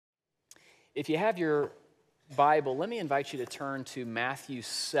If you have your Bible, let me invite you to turn to Matthew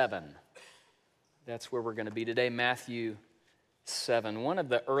 7. That's where we're going to be today, Matthew 7. One of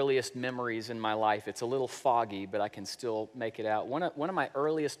the earliest memories in my life, it's a little foggy, but I can still make it out. One of my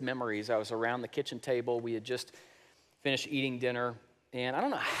earliest memories, I was around the kitchen table. We had just finished eating dinner, and I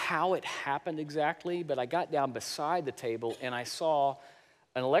don't know how it happened exactly, but I got down beside the table, and I saw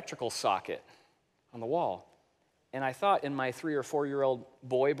an electrical socket on the wall. And I thought, in my 3 or 4-year-old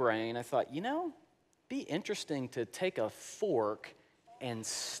boy brain, I thought, be interesting to take a fork and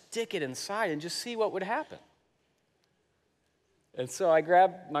stick it inside and just see what would happen. And so I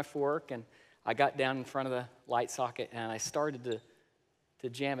grabbed my fork and I got down in front of the light socket and I started to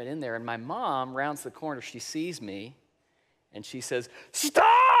jam it in there. And my mom rounds the corner, she sees me and she says,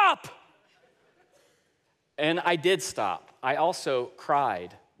 "Stop!" And I did stop. I also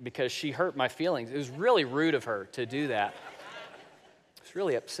cried because she hurt my feelings. It was really rude of her to do that. I was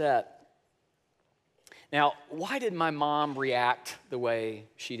really upset. Now, why did my mom react the way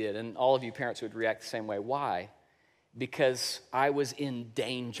she did? And all of you parents would react the same way. Why? Because I was in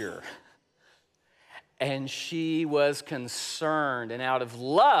danger. And she was concerned. And out of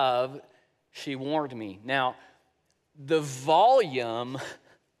love, she warned me. Now, the volume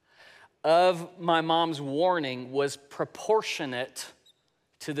of my mom's warning was proportionate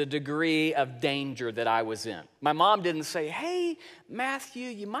to the degree of danger that I was in. My mom didn't say, "Hey, Matthew,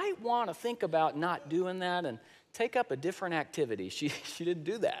 you might want to think about not doing that and take up a different activity." She didn't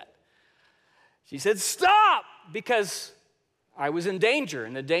do that. She said, "Stop," because I was in danger,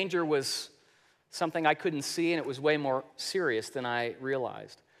 and the danger was something I couldn't see, and it was way more serious than I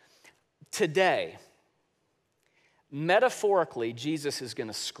realized. Today, metaphorically, Jesus is going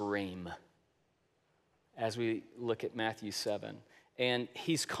to scream as we look at Matthew 7. And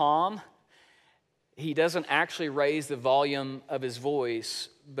he's calm. He doesn't actually raise the volume of his voice,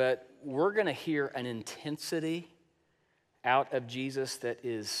 but we're going to hear an intensity out of Jesus that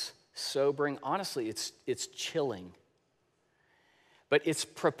is sobering. Honestly, it's chilling. But it's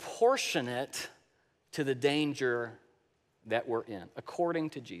proportionate to the danger that we're in, according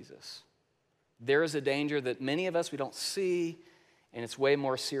to Jesus. There is a danger that many of us, we don't see, and it's way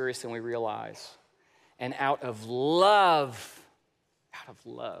more serious than we realize. And out of love,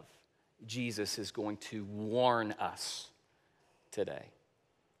 Jesus is going to warn us today.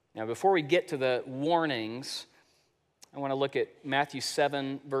 Now, before we get to the warnings, I want to look at Matthew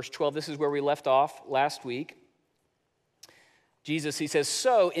 7, verse 12. This is where we left off last week. Jesus, he says,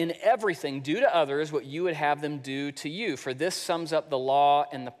 "So in everything, do to others what you would have them do to you, for this sums up the law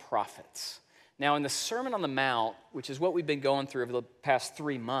and the prophets." Now, in the Sermon on the Mount, which is what we've been going through over the past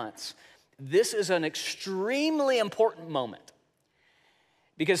 3 months, this is an extremely important moment.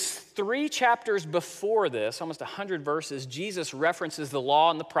 Because 3 chapters before this, almost 100 verses, Jesus references the law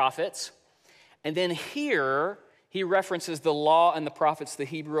and the prophets. And then here, he references the law and the prophets, the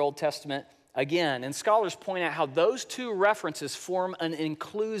Hebrew Old Testament, again. And scholars point out how those 2 references form an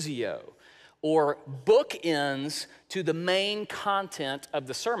inclusio, or bookends to the main content of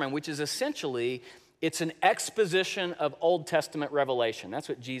the sermon, which is essentially, it's an exposition of Old Testament revelation. That's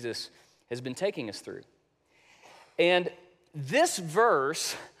what Jesus has been taking us through. And this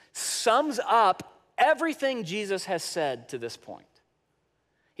verse sums up everything Jesus has said to this point.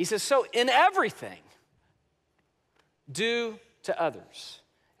 He says, "So in everything, do to others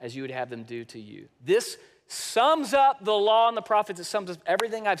as you would have them do to you." This sums up the law and the prophets. It sums up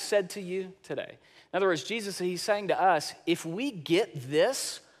everything I've said to you today. In other words, Jesus, he's saying to us, if we get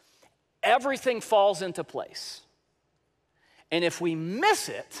this, everything falls into place. And if we miss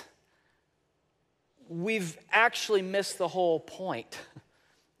it, we've actually missed the whole point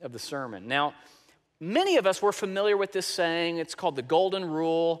of the sermon. Now, many of us were familiar with this saying. It's called the Golden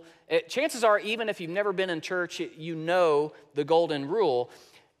Rule. Chances are, even if you've never been in church, you know the Golden Rule.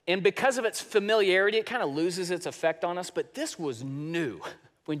 And because of its familiarity, it kind of loses its effect on us. But this was new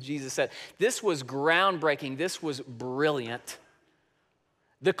when Jesus said, this was groundbreaking. This was brilliant.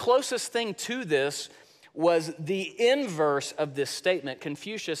 The closest thing to this was the inverse of this statement.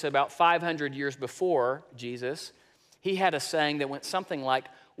 Confucius, about 500 years before Jesus, he had a saying that went something like,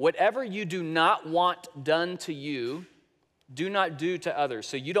 "Whatever you do not want done to you, do not do to others."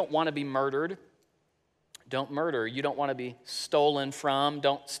 So you don't want to be murdered, don't murder. You don't want to be stolen from,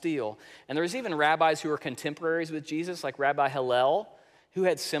 don't steal. And there's even rabbis who are contemporaries with Jesus, like Rabbi Hillel, who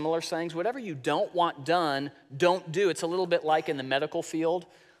had similar sayings. Whatever you don't want done, don't do. It's a little bit like in the medical field,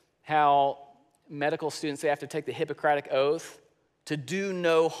 how medical students, they have to take the Hippocratic Oath to do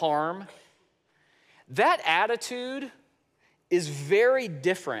no harm. That attitude is very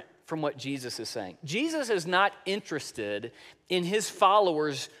different from what Jesus is saying. Jesus is not interested in his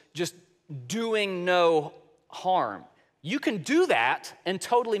followers just doing no harm. You can do that and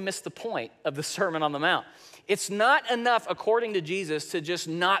totally miss the point of the Sermon on the Mount. It's not enough, according to Jesus, to just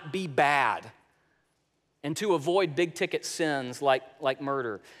not be bad and to avoid big ticket sins like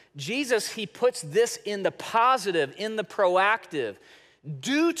murder. Jesus, he puts this in the positive, in the proactive.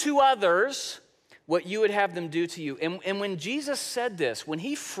 Do to others what you would have them do to you. And when Jesus said this, when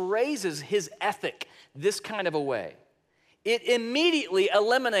he phrases his ethic this kind of a way, it immediately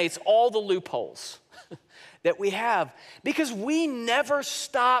eliminates all the loopholes that we have, because we never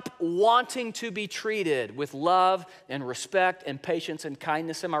stop wanting to be treated with love and respect and patience and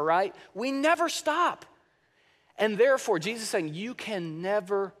kindness. Am I right? We never stop. And therefore, Jesus is saying you can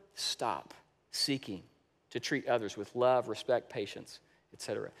never stop seeking to treat others with love, respect, patience,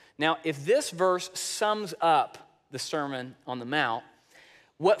 etc. Now, if this verse sums up the Sermon on the Mount,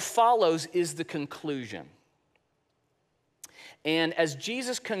 what follows is the conclusion. And as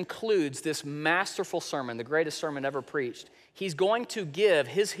Jesus concludes this masterful sermon, the greatest sermon ever preached, he's going to give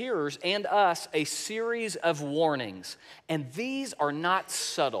his hearers and us a series of warnings. And these are not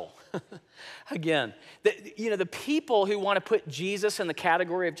subtle. Again, the people who want to put Jesus in the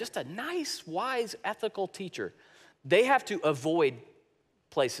category of just a nice, wise, ethical teacher, they have to avoid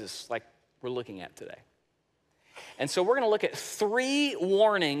places like we're looking at today. And so we're going to look at 3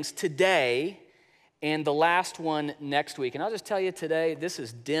 warnings today and the last one next week. And I'll just tell you today, this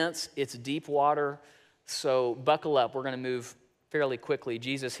is dense, it's deep water, so buckle up. We're going to move fairly quickly.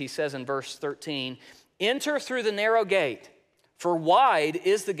 Jesus, he says in verse 13, enter through the narrow gate, for wide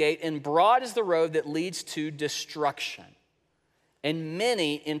is the gate and broad is the road that leads to destruction, and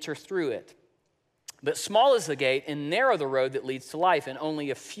many enter through it. But small is the gate and narrow the road that leads to life, and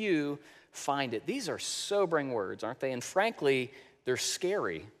only a few find it. These are sobering words, aren't they? And frankly, they're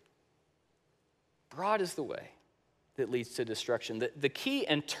scary. Broad is the way that leads to destruction. The key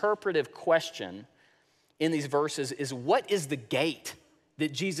interpretive question in these verses is, what is the gate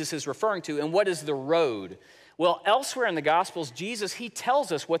that Jesus is referring to, and what is the road? Well, elsewhere in the Gospels, Jesus, he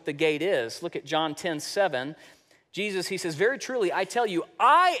tells us what the gate is. Look at John 10:7. Jesus, he says, very truly, I tell you,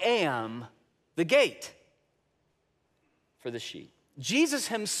 I am the gate for the sheep. Jesus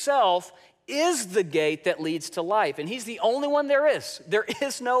himself is the gate that leads to life, and he's the only one there is. There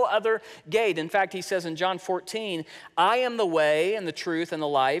is no other gate. In fact, he says in John 14, I am the way and the truth and the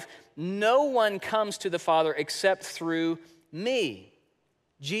life. No one comes to the Father except through me.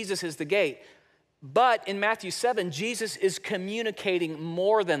 Jesus is the gate. But in Matthew 7, Jesus is communicating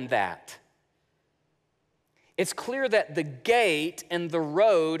more than that. It's clear that the gate and the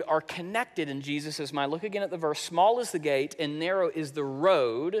road are connected in Jesus' mind. Look again at the verse. Small is the gate and narrow is the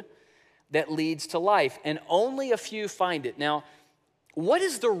road that leads to life, and only a few find it. Now, what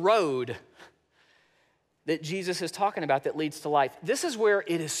is the road that Jesus is talking about that leads to life? This is where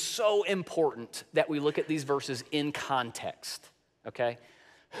it is so important that we look at these verses in context, okay?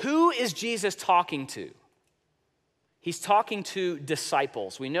 Who is Jesus talking to? He's talking to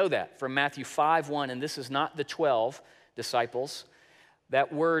disciples. We know that from Matthew 5:1, and this is not the 12 disciples.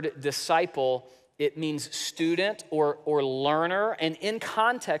 That word disciple, it means student or learner. And in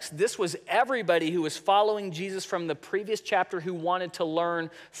context, this was everybody who was following Jesus from the previous chapter who wanted to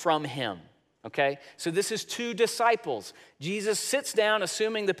learn from him, okay? So this is 2 disciples. Jesus sits down,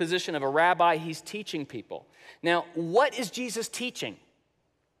 assuming the position of a rabbi. He's teaching people. Now, what is Jesus teaching?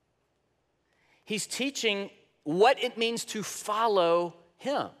 He's teaching what it means to follow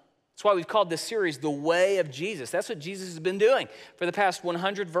him. That's why we've called this series The Way of Jesus. That's what Jesus has been doing for the past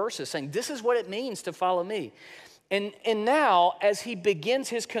 100 verses, saying this is what it means to follow me. And now, as he begins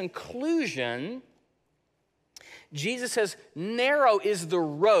his conclusion, Jesus says, narrow is the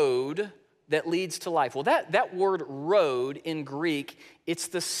road that leads to life. Well, that word road in Greek, it's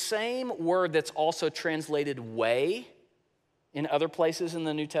the same word that's also translated way in other places in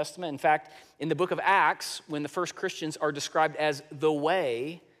the New Testament. In fact, in the book of Acts, when the first Christians are described as the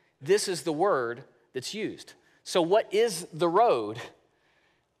way, this is the word that's used. So what is the road?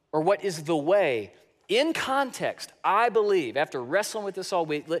 Or what is the way? In context, I believe, after wrestling with this all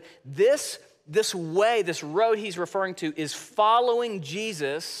week, this way, this road he's referring to is following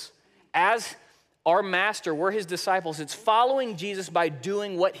Jesus as our master. We're his disciples. It's following Jesus by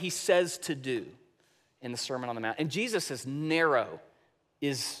doing what he says to do in the Sermon on the Mount. And Jesus says, narrow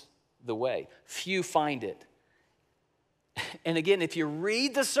is the way. Few find it. And again, if you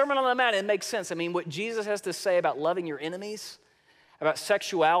read the Sermon on the Mount, it makes sense. I mean, what Jesus has to say about loving your enemies, about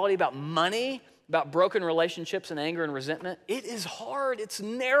sexuality, about money, about broken relationships and anger and resentment, it is hard, it's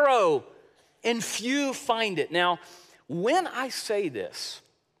narrow, and few find it. Now, when I say this,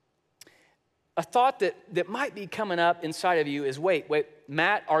 a thought that might be coming up inside of you is, wait,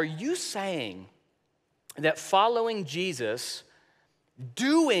 Matt, are you saying that following Jesus,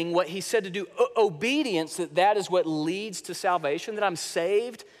 doing what he said to do, obedience, that is what leads to salvation, that I'm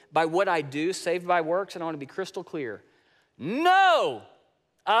saved by what I do, saved by works? And I want to be crystal clear. No,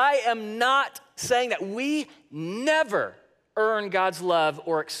 I am not saying that. We never earn God's love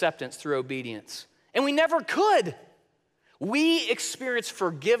or acceptance through obedience, and we never could. We experience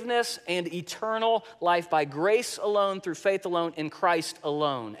forgiveness and eternal life by grace alone, through faith alone, in Christ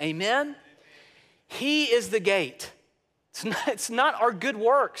alone. Amen? He is the gate. It's not our good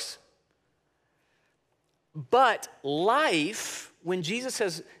works. But life, when Jesus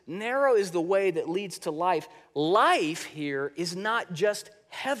says, narrow is the way that leads to life, life here is not just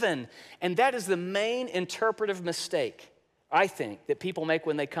heaven. And that is the main interpretive mistake, I think, that people make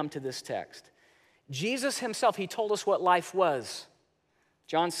when they come to this text. Jesus himself, he told us what life was.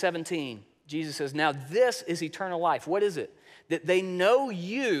 John 17, Jesus says, now this is eternal life. What is it? That they know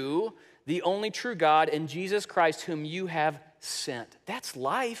you, the only true God, and Jesus Christ, whom you have sent. That's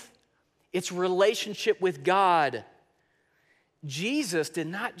life. It's relationship with God. Jesus did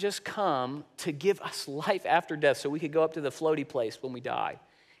not just come to give us life after death so we could go up to the floaty place when we die.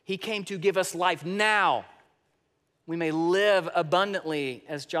 He came to give us life now. We may live abundantly,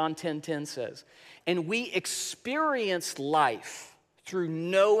 as John 10:10 says. And we experience life through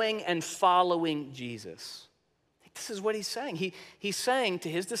knowing and following Jesus. This is what he's saying. He's saying to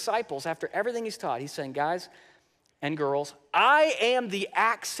his disciples, after everything he's taught, he's saying, guys and girls, I am the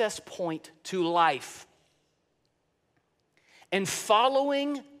access point to life. And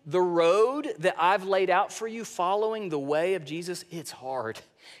following the road that I've laid out for you, following the way of Jesus, it's hard,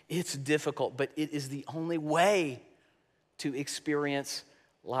 it's difficult, but it is the only way to experience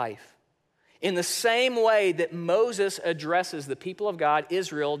life. In the same way that Moses addresses the people of God,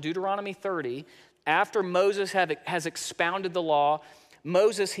 Israel, Deuteronomy 30, after Moses has expounded the law,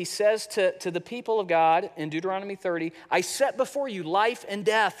 Moses, he says to the people of God in Deuteronomy 30, I set before you life and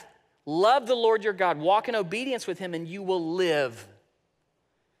death. Love the Lord your God. Walk in obedience with him and you will live.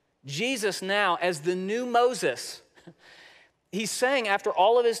 Jesus now, as the new Moses, he's saying after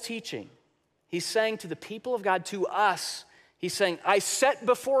all of his teaching, he's saying to the people of God, to us, he's saying, I set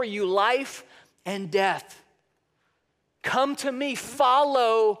before you life and death. Come to me,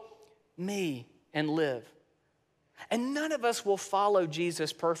 follow me, and live. And none of us will follow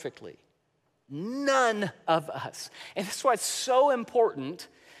Jesus perfectly. None of us. And that's why it's so important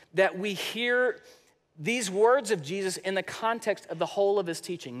that we hear these words of Jesus in the context of the whole of his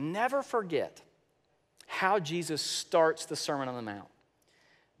teaching. Never forget how Jesus starts the Sermon on the Mount.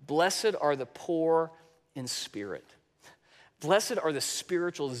 Blessed are the poor in spirit. Blessed are the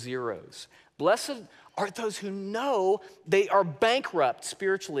spiritual zeros. Blessed are those who know they are bankrupt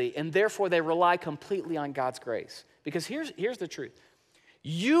spiritually and therefore they rely completely on God's grace. Because here's the truth.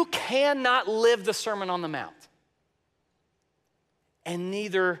 You cannot live the Sermon on the Mount, and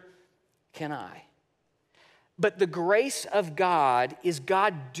neither can I. But the grace of God is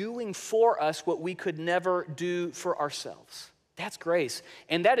God doing for us what we could never do for ourselves. That's grace.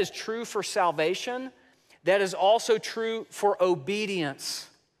 And that is true for salvation. That is also true for obedience.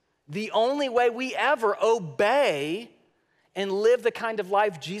 The only way we ever obey and live the kind of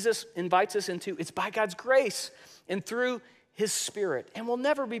life Jesus invites us into, it's by God's grace and through his Spirit. And we'll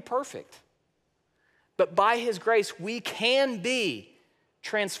never be perfect. But by his grace, we can be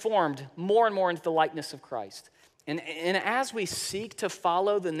transformed more and more into the likeness of Christ. And as we seek to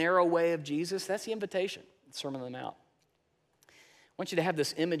follow the narrow way of Jesus, that's the invitation, the Sermon on the Mount. I want you to have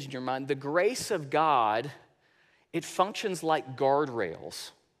this image in your mind. The grace of God, it functions like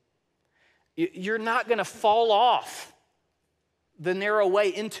guardrails. You're not going to fall off the narrow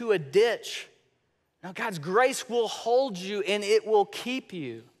way into a ditch. Now, God's grace will hold you and it will keep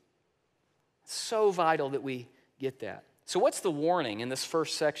you. It's so vital that we get that. So what's the warning in this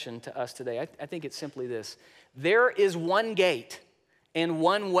first section to us today? I think it's simply this. There is one gate and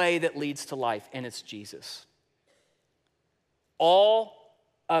one way that leads to life, and it's Jesus. All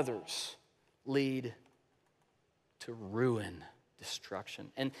others lead to ruin,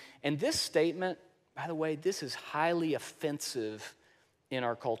 destruction. And this statement, by the way, this is highly offensive in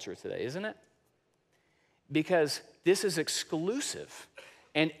our culture today, isn't it? Because this is exclusive.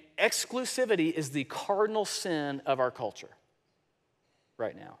 And exclusivity is the cardinal sin of our culture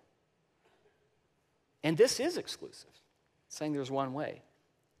right now. And this is exclusive, saying there's one way.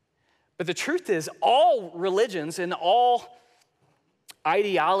 But the truth is, all religions and all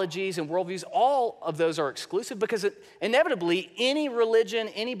ideologies and worldviews, all of those are exclusive because inevitably any religion,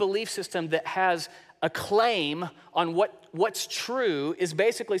 any belief system that has a claim on what's true is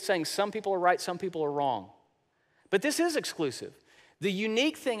basically saying some people are right, some people are wrong. But this is exclusive. The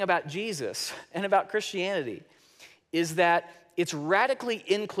unique thing about Jesus and about Christianity is that it's radically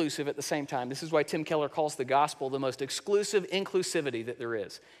inclusive at the same time. This is why Tim Keller calls the gospel the most exclusive inclusivity that there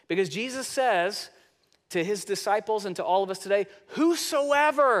is. Because Jesus says to his disciples and to all of us today,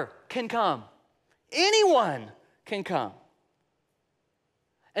 whosoever can come. Anyone can come.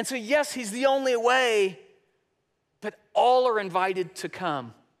 And so yes, he's the only way, but all are invited to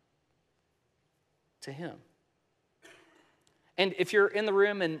come to him. And if you're in the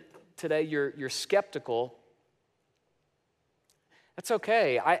room and today you're skeptical, that's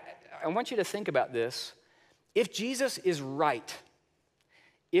okay. I want you to think about this. If Jesus is right,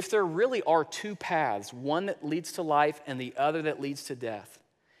 if there really are two paths, one that leads to life and the other that leads to death,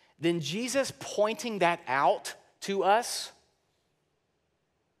 then Jesus pointing that out to us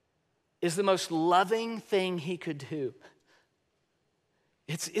is the most loving thing he could do.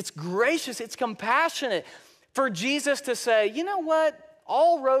 It's gracious, it's compassionate for Jesus to say, you know what?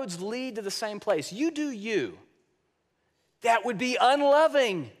 All roads lead to the same place. You do you. That would be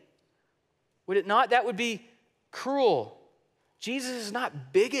unloving. Would it not? That would be cruel. Jesus is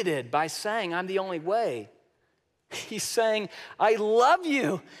not bigoted by saying, I'm the only way. He's saying, I love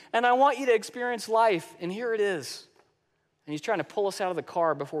you and I want you to experience life. And here it is. And he's trying to pull us out of the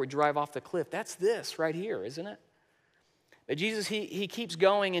car before we drive off the cliff. That's this right here, isn't it? But Jesus, he keeps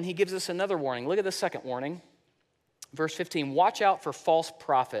going and he gives us another warning. Look at the second warning. Verse 15, watch out for false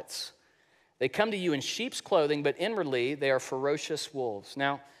prophets. They come to you in sheep's clothing, but inwardly they are ferocious wolves.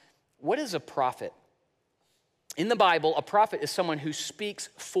 Now, what is a prophet? In the Bible, a prophet is someone who speaks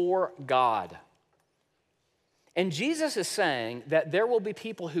for God. And Jesus is saying that there will be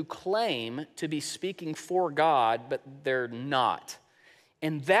people who claim to be speaking for God, but they're not.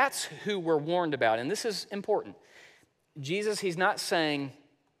 And that's who we're warned about. And this is important. Jesus, he's not saying,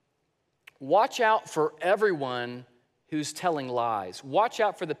 watch out for everyone who's telling lies. Watch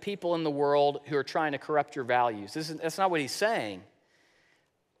out for the people in the world who are trying to corrupt your values. That's not what he's saying.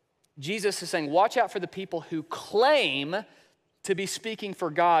 Jesus is saying, watch out for the people who claim to be speaking for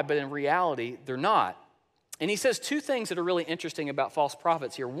God, but in reality, they're not. And he says two things that are really interesting about false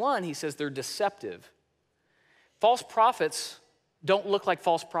prophets here. One, he says they're deceptive. False prophets don't look like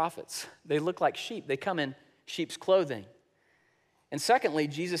false prophets. They look like sheep. They come in sheep's clothing. And secondly,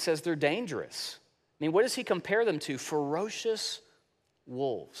 Jesus says they're dangerous. I mean, what does he compare them to? Ferocious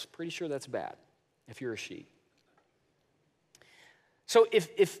wolves. Pretty sure that's bad if you're a sheep. So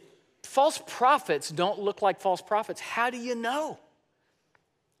if false prophets don't look like false prophets, how do you know?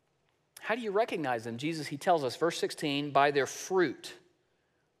 How do you recognize them? Jesus, he tells us, verse 16, by their fruit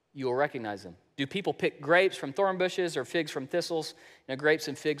you will recognize them. Do people pick grapes from thorn bushes or figs from thistles? You know, grapes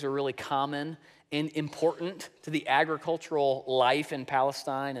and figs are really common and important to the agricultural life in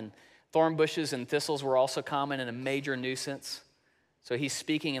Palestine, and thorn bushes and thistles were also common and a major nuisance. So he's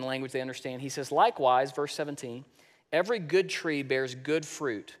speaking in language they understand. He says, likewise, verse 17, every good tree bears good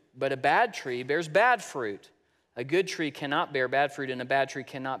fruit, but a bad tree bears bad fruit. A good tree cannot bear bad fruit, and a bad tree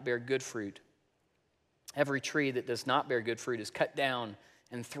cannot bear good fruit. Every tree that does not bear good fruit is cut down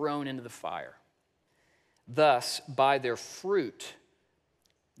and thrown into the fire. Thus, by their fruit,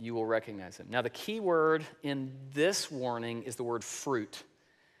 you will recognize them. Now, the key word in this warning is the word fruit.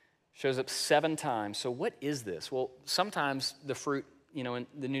 Shows up 7 times. So what is this? Well, sometimes the fruit, in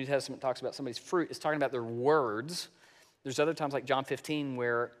the New Testament talks about somebody's fruit. It's talking about their words. There's other times like John 15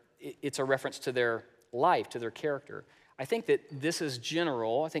 where it's a reference to their life, to their character. I think that this is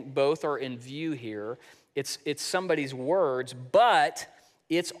general. I think both are in view here. It's somebody's words, but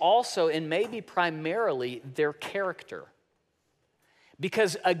it's also, and maybe primarily, their character.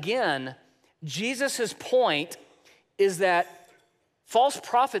 Because again, Jesus' point is that false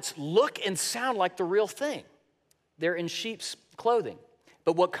prophets look and sound like the real thing. They're in sheep's clothing.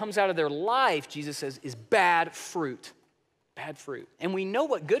 But what comes out of their life, Jesus says, is bad fruit. Bad fruit. And we know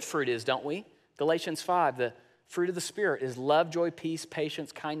what good fruit is, don't we? Galatians 5, the fruit of the Spirit is love, joy, peace,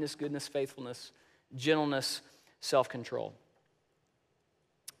 patience, kindness, goodness, faithfulness, gentleness, self-control.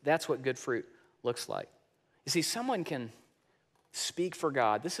 That's what good fruit looks like. You see, someone can speak for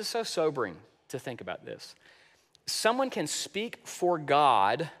God. This is so sobering to think about this. Someone can speak for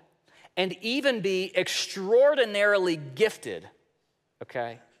God and even be extraordinarily gifted,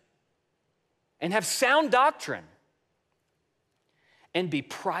 okay, and have sound doctrine and be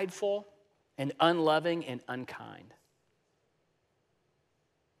prideful and unloving and unkind.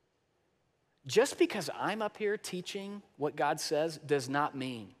 Just because I'm up here teaching what God says does not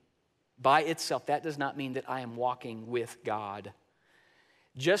mean, by itself, that does not mean that I am walking with God.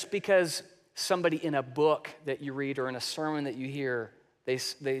 Just because somebody in a book that you read or in a sermon that you hear,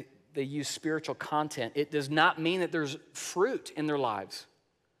 they use spiritual content, it does not mean that there's fruit in their lives.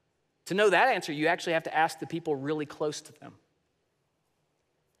 To know that answer, you actually have to ask the people really close to them.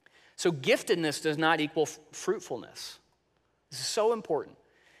 So giftedness does not equal fruitfulness. This is so important.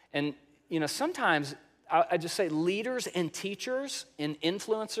 And, sometimes I just say leaders and teachers and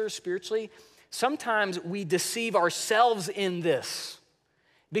influencers spiritually, sometimes we deceive ourselves in this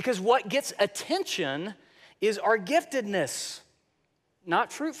because what gets attention is our giftedness,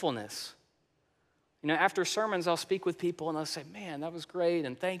 not fruitfulness. After sermons, I'll speak with people and I'll say, man, that was great,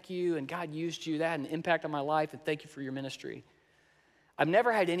 and thank you, and God used you, that had an impact on my life, and thank you for your ministry. I've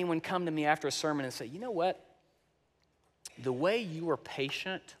never had anyone come to me after a sermon and say, you know what? The way you were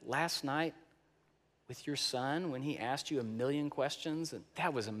patient last night with your son when he asked you a million questions, and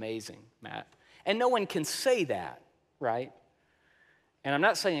that was amazing, Matt. And no one can say that, right? And I'm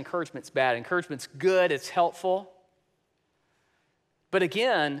not saying encouragement's bad. Encouragement's good, it's helpful. But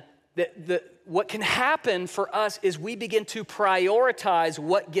again, what can happen for us is we begin to prioritize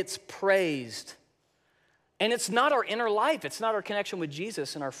what gets praised. And it's not our inner life. It's not our connection with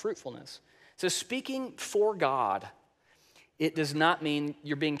Jesus and our fruitfulness. So speaking for God, it does not mean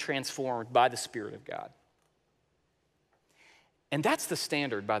you're being transformed by the Spirit of God. And that's the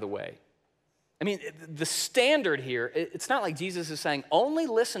standard, by the way. I mean, the standard here, it's not like Jesus is saying, only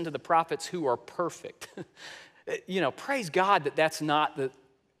listen to the prophets who are perfect. Praise God that that's not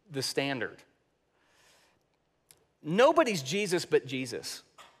the standard. Nobody's Jesus but Jesus.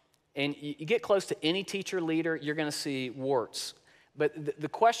 And you get close to any teacher, leader, you're going to see warts. But the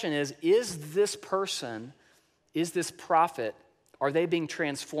question is this person, is this prophet, are they being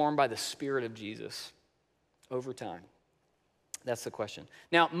transformed by the Spirit of Jesus over time? That's the question.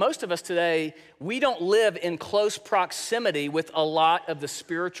 Now, most of us today, we don't live in close proximity with a lot of the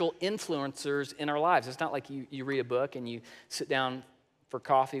spiritual influencers in our lives. It's not like you read a book and you sit down for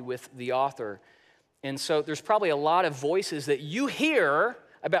coffee with the author. And so there's probably a lot of voices that you hear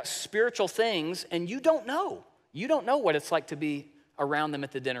about spiritual things and you don't know. You don't know what it's like to be around them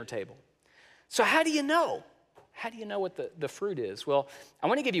at the dinner table. So how do you know? How do you know what the fruit is? Well, I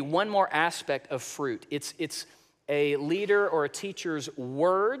want to give you one more aspect of fruit. It's a leader or a teacher's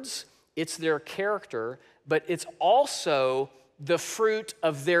words, it's their character, but it's also the fruit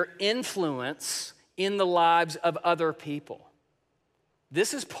of their influence in the lives of other people.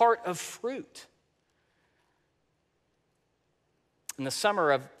 This is part of fruit. In the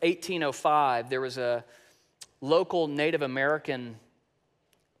summer of 1805, there was a local Native American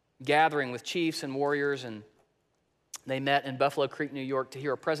gathering with chiefs and warriors, and they met in Buffalo Creek, New York, to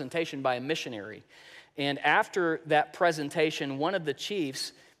hear a presentation by a missionary. And after that presentation, one of the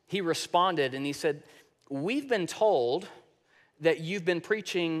chiefs, he responded and he said, "We've been told that you've been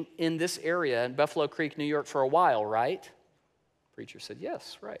preaching in this area in Buffalo Creek, New York for a while, right?" The preacher said,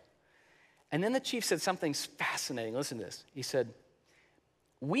 "Yes, right." And then the chief said something fascinating. Listen to this. He said,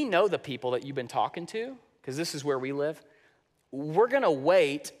 "We know the people that you've been talking to, because this is where we live. We're going to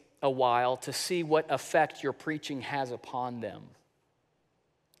wait a while to see what effect your preaching has upon them.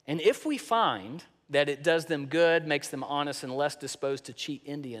 And if we find that it does them good, makes them honest and less disposed to cheat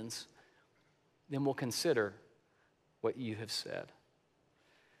Indians, then we'll consider what you have said."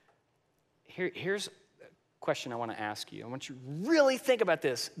 Here's a question I want to ask you. I want you to really think about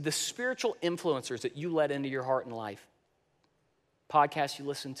this. The spiritual influencers that you let into your heart and life, podcasts you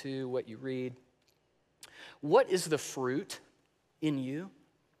listen to, what you read, what is the fruit in you?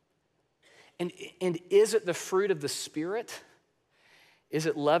 And is it the fruit of the Spirit? Is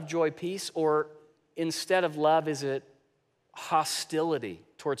it love, joy, peace? Or instead of love, is it hostility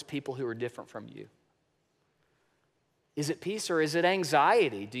towards people who are different from you? Is it peace or is it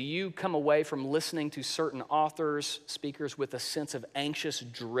anxiety? Do you come away from listening to certain authors, speakers with a sense of anxious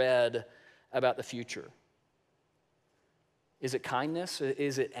dread about the future? Is it kindness?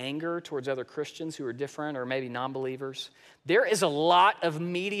 Is it anger towards other Christians who are different or maybe non-believers? There is a lot of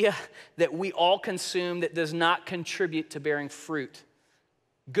media that we all consume that does not contribute to bearing fruit,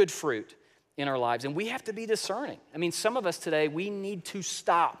 good fruit in our lives. And we have to be discerning. I mean, some of us today, we need to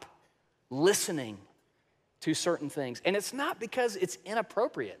stop listening to certain things. And it's not because it's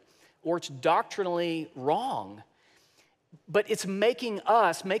inappropriate or it's doctrinally wrong, but it's making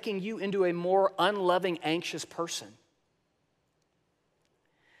you into a more unloving, anxious person.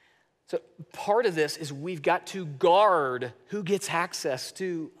 So part of this is we've got to guard who gets access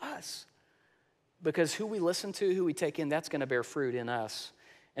to us, because who we listen to, who we take in, that's going to bear fruit in us.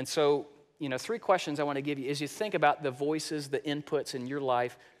 And so, 3 questions I want to give you as you think about the voices, the inputs in your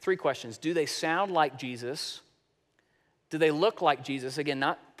life. 3 questions. Do they sound like Jesus? Do they look like Jesus? Again,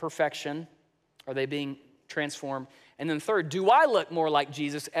 not perfection, Are they being transformed? And then third, do I look more like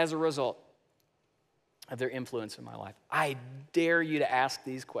Jesus as a result of their influence in my life? I dare you to ask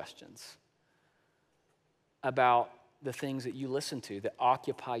these questions about the things that you listen to that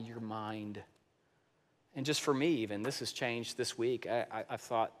occupy your mind. And just for me even, this has changed this week. I've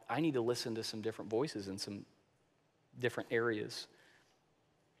thought I need to listen to some different voices in some different areas.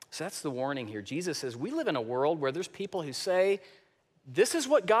 So that's the warning here. Jesus says we live in a world where there's people who say, this is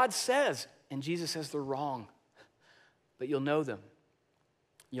what God says. And Jesus says they're wrong. But you'll know them.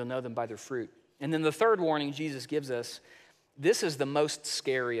 You'll know them by their fruit. And then the third warning Jesus gives us, this is the most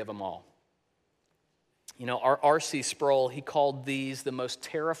scary of them all. You know, our R.C. Sproul, he called these the most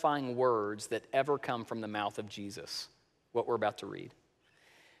terrifying words that ever come from the mouth of Jesus, what we're about to read.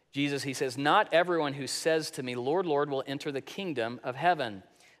 Jesus, he says, not everyone who says to me, Lord, Lord, will enter the kingdom of heaven,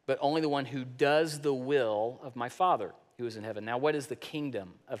 but only the one who does the will of my Father who is in heaven. Now, what is the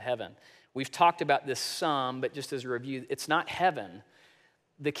kingdom of heaven? We've talked about this some, but just as a review, it's not heaven.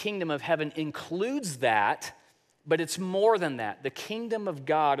 The kingdom of heaven includes that, but it's more than that. The kingdom of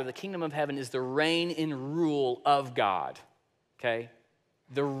God or the kingdom of heaven is the reign and rule of God, okay?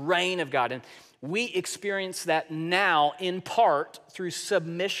 The reign of God. And we experience that now in part through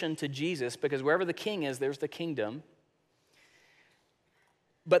submission to Jesus, because wherever the king is, there's the kingdom.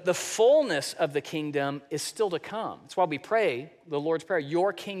 But the fullness of the kingdom is still to come. That's why we pray the Lord's Prayer,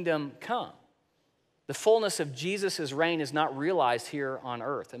 your kingdom come. The fullness of Jesus' reign is not realized here on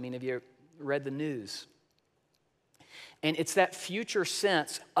earth. I mean, have you read the news? And it's that future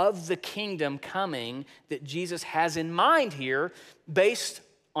sense of the kingdom coming that Jesus has in mind here based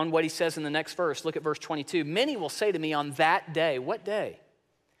on what he says in the next verse. Look at verse 22. Many will say to me on that day, what day?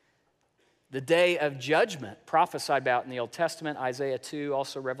 The day of judgment prophesied about in the Old Testament, Isaiah 2,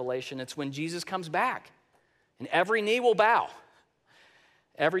 also Revelation. It's when Jesus comes back and every knee will bow,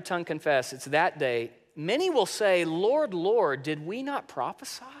 every tongue confess. It's that day. Many will say, Lord, Lord, did we not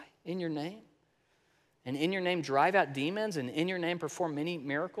prophesy in your name? And in your name drive out demons, and in your name perform many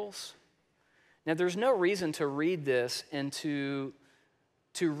miracles? Now, there's no reason to read this and to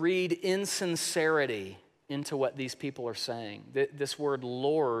read insincerity into what these people are saying. This word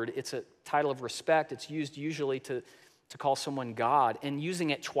Lord, it's a title of respect. It's used usually to call someone God. And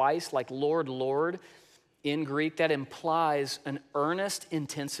using it twice, like Lord, Lord, in Greek, that implies an earnest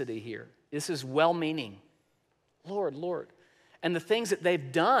intensity here. This is well-meaning. Lord, Lord. And the things that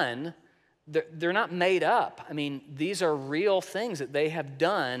they've done, they're not made up. I mean, these are real things that they have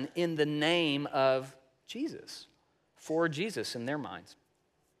done in the name of Jesus, for Jesus in their minds.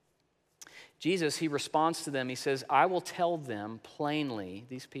 Jesus, he responds to them. He says, I will tell them plainly,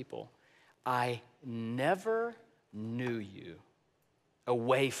 these people, I never knew you.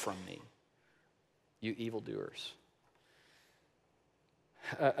 Away from me, you evildoers.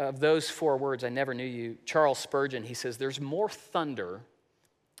 Of those four words, I never knew you, Charles Spurgeon, he says, there's more thunder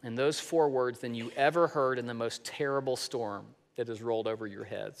in those four words than you ever heard in the most terrible storm that has rolled over your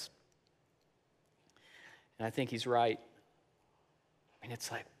heads. And I think he's right. I mean,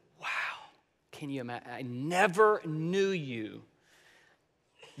 it's like, wow, can you imagine? I never knew you.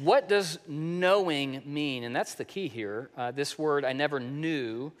 What does knowing mean? And that's the key here. This word, I never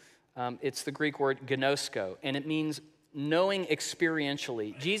knew, it's the Greek word gnosko, and it means knowing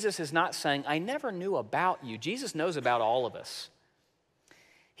experientially. Jesus is not saying, I never knew about you. Jesus knows about all of us.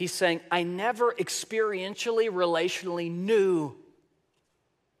 He's saying, I never experientially, relationally knew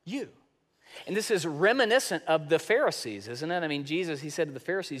you. And this is reminiscent of the Pharisees, isn't it? I mean, Jesus, he said to the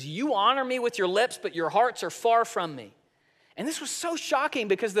Pharisees, you honor me with your lips, but your hearts are far from me. And this was so shocking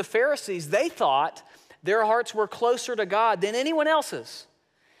because the Pharisees, they thought their hearts were closer to God than anyone else's.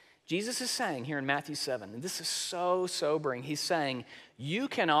 Jesus is saying here in Matthew 7, and this is so sobering, he's saying, you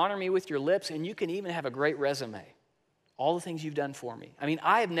can honor me with your lips and you can even have a great resume. All the things you've done for me. I mean,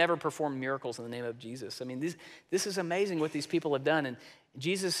 I have never performed miracles in the name of Jesus. I mean, this is amazing what these people have done. And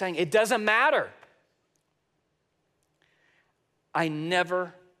Jesus is saying, it doesn't matter. I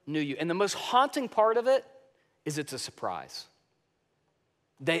never knew you. And the most haunting part of it is it's a surprise.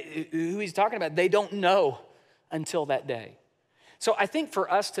 Who he's talking about, they don't know until that day. So I think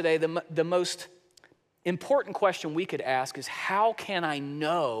for us today, the most important question we could ask is, how can I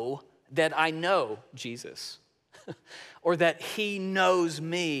know that I know Jesus? Or that he knows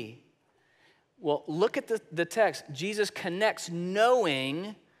me? Well, look at the text. Jesus connects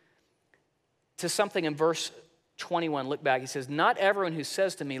knowing to something in verse 21. Look back. He says, not everyone who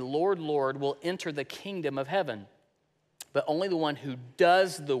says to me, Lord, Lord, will enter the kingdom of heaven, but only the one who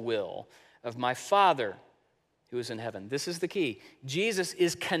does the will of my Father who is in heaven. This is the key. Jesus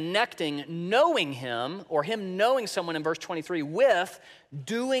is connecting knowing him, or him knowing someone in verse 23, with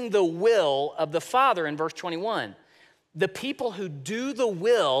doing the will of the Father in verse 21. The people who do the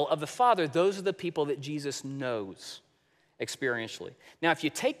will of the Father, those are the people that Jesus knows experientially. Now, if you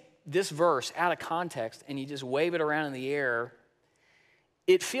take this verse out of context and you just wave it around in the air,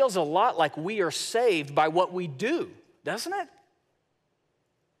 it feels a lot like we are saved by what we do, doesn't it?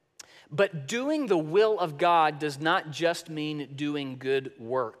 But doing the will of God does not just mean doing good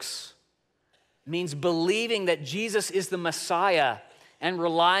works. It means believing that Jesus is the Messiah and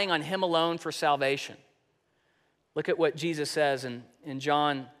relying on him alone for salvation. Look at what Jesus says in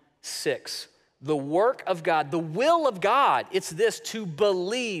John 6. The work of God, the will of God, it's this: to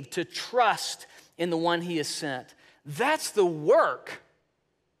believe, to trust in the one he has sent. That's the work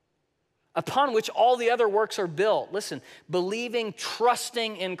upon which all the other works are built. Listen, believing,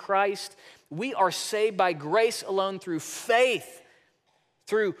 trusting in Christ. We are saved by grace alone, through faith,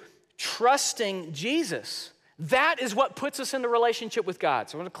 through trusting Jesus. That is what puts us into relationship with God.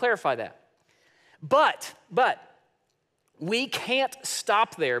 So I want to clarify that. But we can't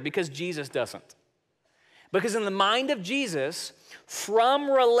stop there because Jesus doesn't. Because in the mind of Jesus,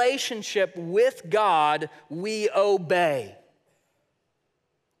 from relationship with God, we obey.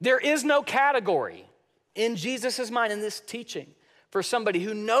 There is no category in Jesus' mind in this teaching for somebody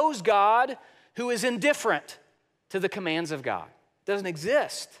who knows God, who is indifferent to the commands of God. It doesn't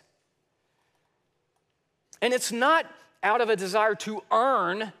exist. And it's not out of a desire to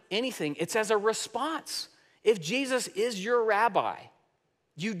earn anything. It's as a response. If Jesus is your rabbi,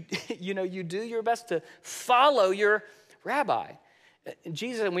 you do your best to follow your rabbi.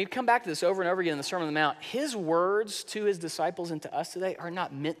 Jesus, and we come back to this over and over again in the Sermon on the Mount, his words to his disciples and to us today are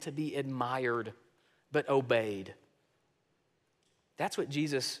not meant to be admired, but obeyed. That's what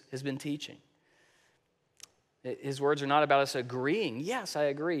Jesus has been teaching. His words are not about us agreeing. Yes, I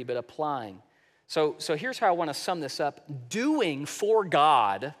agree, but applying. So here's how I want to sum this up. Doing for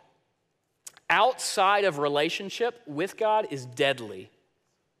God outside of relationship with God is deadly.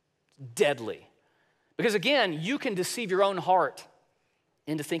 Deadly. Because again, you can deceive your own heart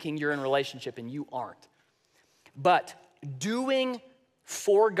into thinking you're in a relationship and you aren't. But doing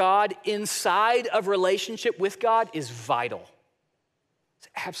for God inside of relationship with God is vital. It's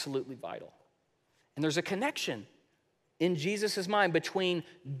absolutely vital. And there's a connection in Jesus' mind between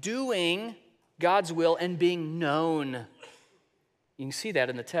doing God's will and being known. You can see that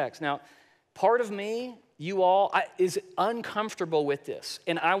in the text. Now, part of me, you all, is uncomfortable with this.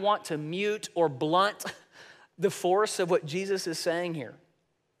 And I want to mute or blunt the force of what Jesus is saying here.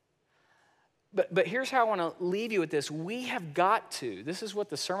 But here's how I want to leave you with this. We have got to, this is what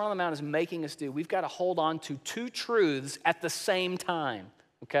the Sermon on the Mount is making us do. We've got to hold on to two truths at the same time,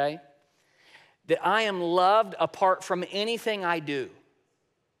 okay? That I am loved apart from anything I do.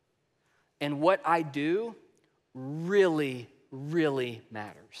 And what I do really, really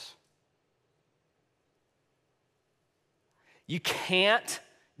matters. You can't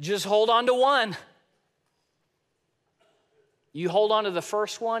just hold on to one. You hold on to the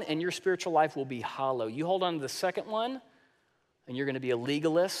first one and your spiritual life will be hollow. You hold on to the second one and you're going to be a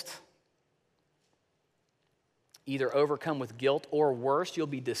legalist, either overcome with guilt or worse, you'll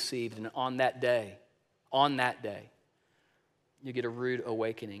be deceived. And on that day, you get a rude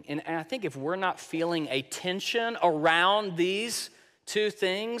awakening. And I think if we're not feeling a tension around these two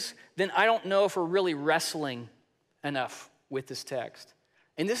things, then I don't know if we're really wrestling enough with this text.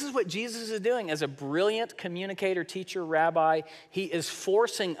 And this is what Jesus is doing as a brilliant communicator, teacher, rabbi. He is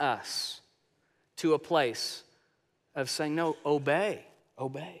forcing us to a place of saying, no, obey.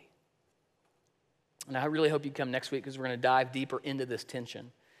 And I really hope you come next week because we're going to dive deeper into this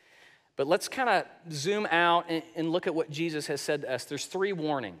tension. But let's kind of zoom out and look at what Jesus has said to us. There's three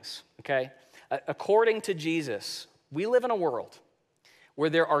warnings, okay? According to Jesus, we live in a world where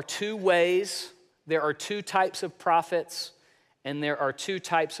there are two ways, there are two types of prophets, and there are two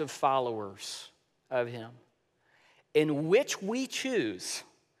types of followers of him. In which we choose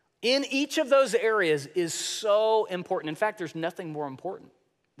in each of those areas is so important. In fact, there's nothing more important.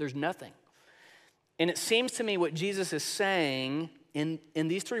 There's nothing. And it seems to me what Jesus is saying in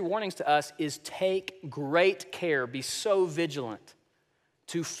these three warnings to us is take great care, be so vigilant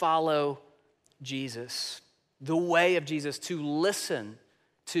to follow Jesus, the way of Jesus, to listen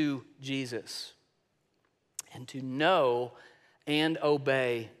to Jesus, and to know and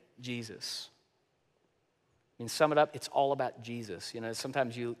obey Jesus. I mean, sum it up, it's all about Jesus. You know,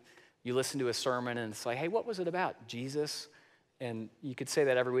 sometimes you listen to a sermon and it's like, hey, what was it about? Jesus? And you could say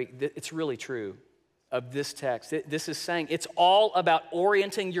that every week. It's really true of this text. This is saying it's all about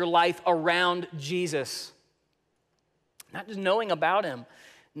orienting your life around Jesus. Not just knowing about him,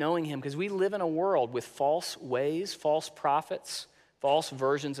 knowing him, because we live in a world with false ways, false prophets, false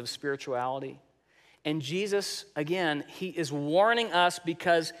versions of spirituality. And Jesus, again, he is warning us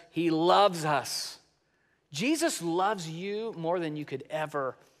because he loves us. Jesus loves you more than you could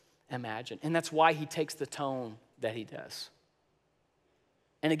ever imagine. And that's why he takes the tone that he does.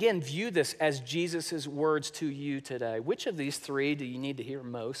 And again, view this as Jesus' words to you today. Which of these three do you need to hear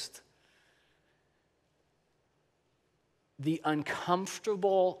most? The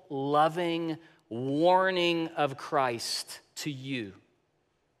uncomfortable, loving warning of Christ to you.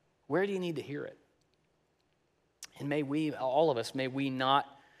 Where do you need to hear it? And may we, all of us, may we not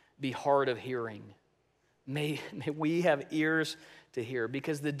be hard of hearing. May we have ears to hear,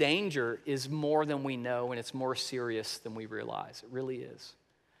 because the danger is more than we know, and it's more serious than we realize. It really is.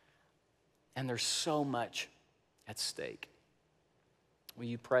 And there's so much at stake. Will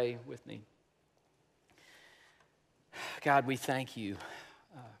you pray with me? God, we thank you,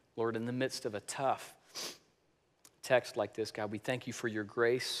 Lord, in the midst of a tough text like this, God, we thank you for your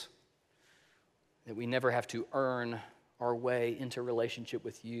grace, that we never have to earn our way into relationship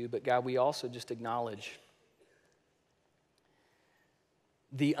with you. But God, we also just acknowledge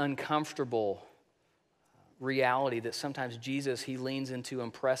the uncomfortable reality that sometimes Jesus, he leans into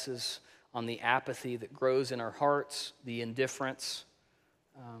and presses on the apathy that grows in our hearts, the indifference,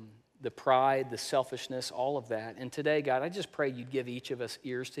 the pride, the selfishness, all of that. And today, God, I just pray you'd give each of us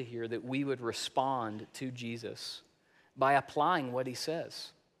ears to hear, that we would respond to Jesus by applying what he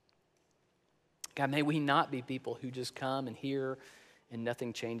says. God, may we not be people who just come and hear and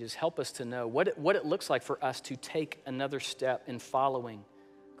nothing changes. Help us to know what it looks like for us to take another step in following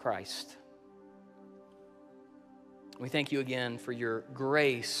Christ. We thank you again for your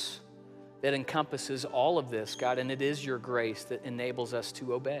grace that encompasses all of this, God, and it is your grace that enables us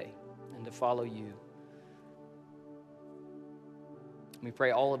to obey and to follow you. We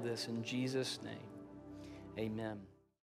pray all of this in Jesus' name. Amen.